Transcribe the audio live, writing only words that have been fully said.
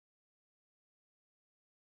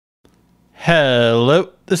Hello,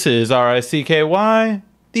 this is RICKY,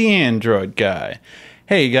 the Android guy.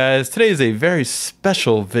 Hey guys, today is a very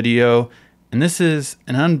special video, and this is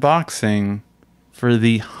an unboxing for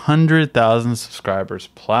the 100,000 subscribers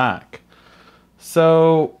plaque.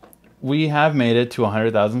 So we have made it to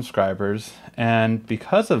 100,000 subscribers, and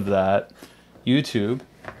because of that, YouTube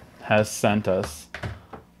has sent us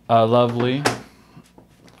a lovely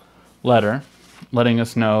letter letting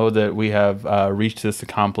us know that we have reached this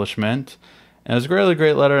accomplishment. And it's a really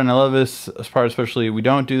great letter, and I love this part especially. We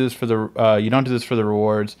don't do this for the you don't do this for the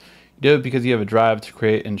rewards. You do it because you have a drive to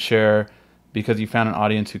create and share, because you found an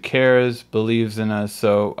audience who cares, believes in us.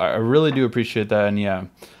 So I really do appreciate that. And yeah,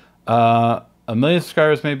 1 million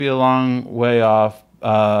subscribers may be a long way off,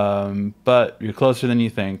 but you're closer than you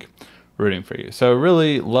think. Rooting for you. So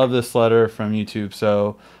really love this letter from YouTube.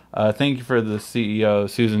 So thank you for the CEO,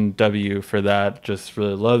 Susan W., for that. Just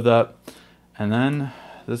really love that. And then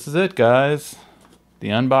this is it, guys. The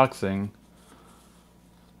unboxing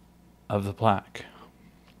of the plaque.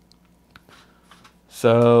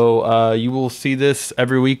 So you will see this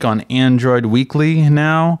every week on Android Weekly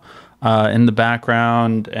now, in the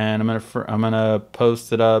background, and I'm gonna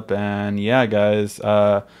post it up. And yeah, guys,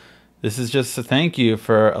 this is just a thank you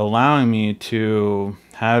for allowing me to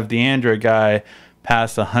have the Android guy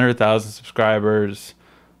past 100,000 subscribers.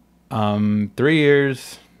 3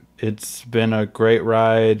 years. It's been a great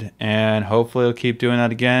ride, and hopefully I'll keep doing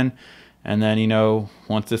that again. And then, you know,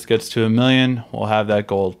 once this gets to 1 million, we'll have that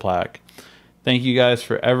gold plaque. Thank you guys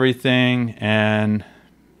for everything, and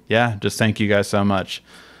yeah, just thank you guys so much.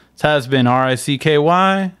 This has been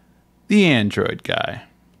RICKY, the Android guy.